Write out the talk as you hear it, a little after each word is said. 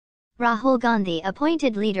Rahul Gandhi,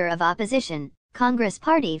 appointed leader of opposition, Congress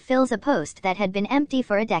party, fills a post that had been empty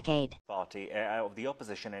for a decade. Party of the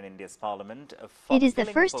opposition in India's parliament. It is the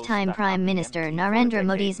first time Prime Minister Narendra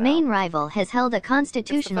Modi's main rival has held a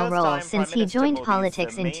constitutional role since he joined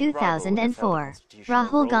politics in 2004.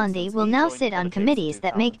 Rahul Gandhi will now sit on committees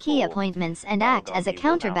that make key appointments and act as a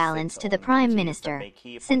counterbalance to the Prime Minister.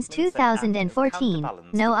 Since 2014,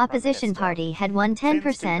 no opposition party had won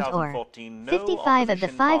 10% or 55 of the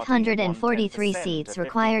 543 seats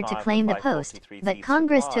required to claim the post, but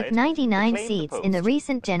Congress took 99 seats in the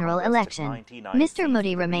recent general election. Mr.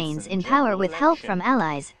 Modi remains in power with help from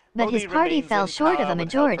allies, but his party fell short of a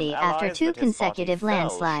majority after two consecutive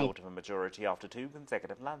landslides.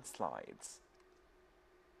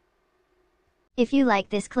 If you like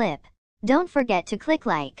this clip, don't forget to click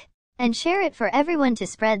like and share it for everyone to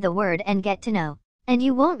spread the word and get to know, and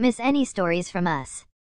you won't miss any stories from us.